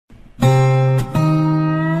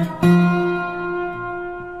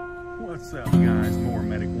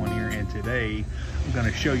today I'm going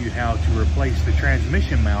to show you how to replace the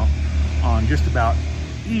transmission mount on just about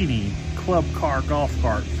any club car golf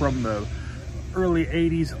cart from the early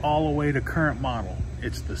 80s all the way to current model.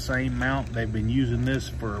 It's the same mount. They've been using this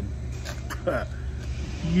for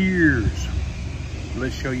years.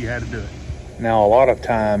 Let's show you how to do it. Now, a lot of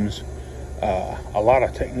times, a lot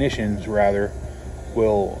of technicians rather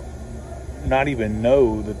will not even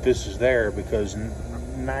know that this is there, because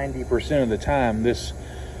 90% of the time this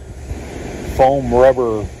foam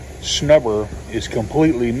rubber snubber is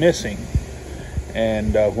completely missing.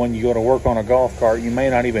 And when you go to work on a golf cart, you may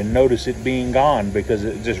not even notice it being gone because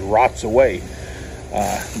it just rots away.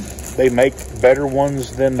 They make better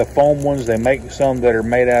ones than the foam ones. They make some that are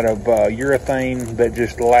made out of urethane that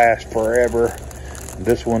just last forever.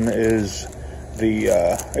 This one is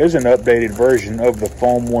an updated version of the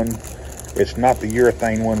foam one. It's not the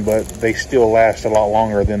urethane one, but they still last a lot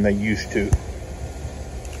longer than they used to.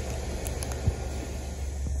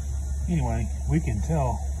 Anyway, we can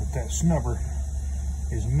tell that snubber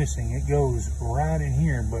is missing. It goes right in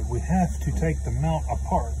here, but we have to take the mount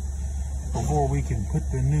apart before we can put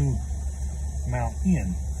the new mount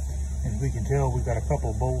in. As we can tell, we've got a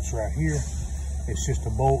couple of bolts right here. It's just a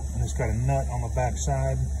bolt and it's got a nut on the back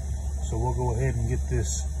side. So we'll go ahead and get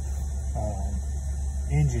this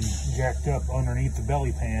engine jacked up underneath the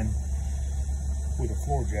belly pan with a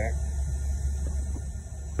floor jack.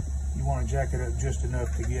 You want to jack it up just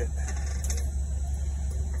enough to get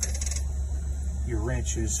your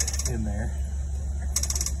wrenches in there,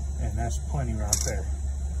 and that's plenty right there.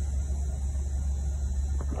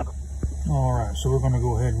 All right, so we're going to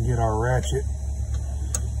go ahead and get our ratchet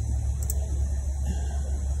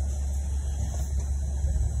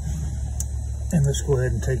and let's go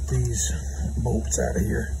ahead and take these bolts out of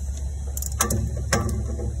here.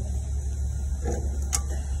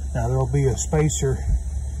 Now, there'll be a spacer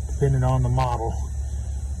depending on the model.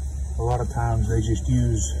 A lot of times they just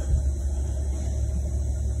use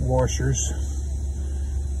washers,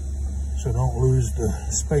 so don't lose the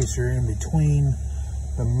spacer in between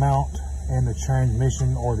the mount and the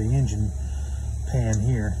transmission or the engine pan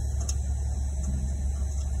here.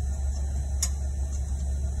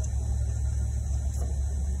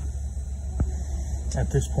 At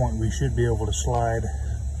this point, we should be able to slide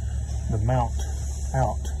the mount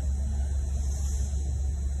out.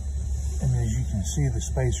 And as you can see, the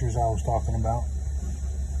spacers I was talking about.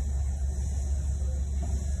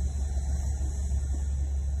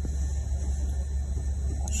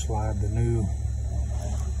 Slide the new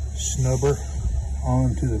snubber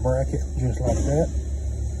onto the bracket just like that.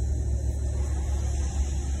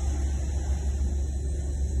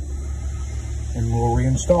 And we'll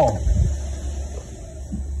reinstall.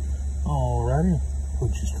 Alrighty, we'll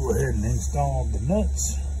just go ahead and install the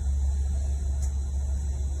nuts.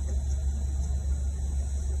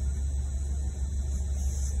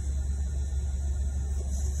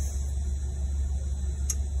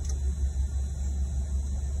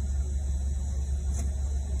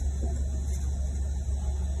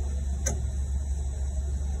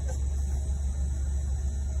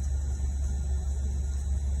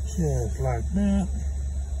 Just like that,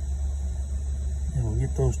 and we'll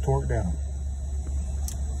get those torqued down.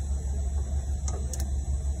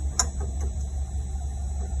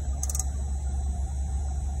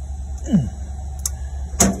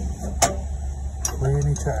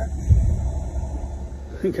 Pretty tight.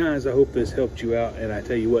 Guys, I hope this helped you out, and I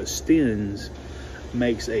tell you what, Stens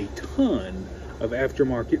makes a ton of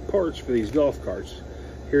aftermarket parts for these golf carts.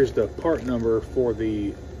 Here's the part number for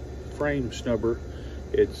the frame snubber.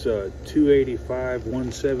 It's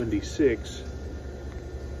 285-176,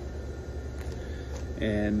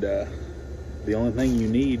 and the only thing you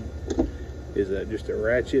need is just a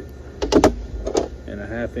ratchet and a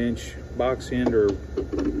 1/2 inch box end or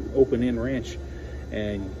open end wrench,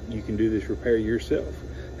 and you can do this repair yourself.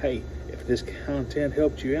 Hey, if this content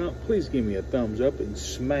helped you out, please give me a thumbs up and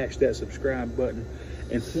smash that subscribe button.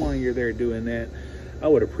 And while you're there doing that, I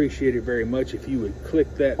would appreciate it very much if you would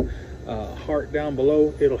click that heart down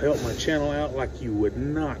below. It'll help my channel out like you would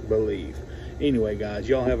not believe. Anyway, guys,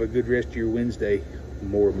 y'all have a good rest of your Wednesday.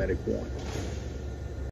 More Medic One.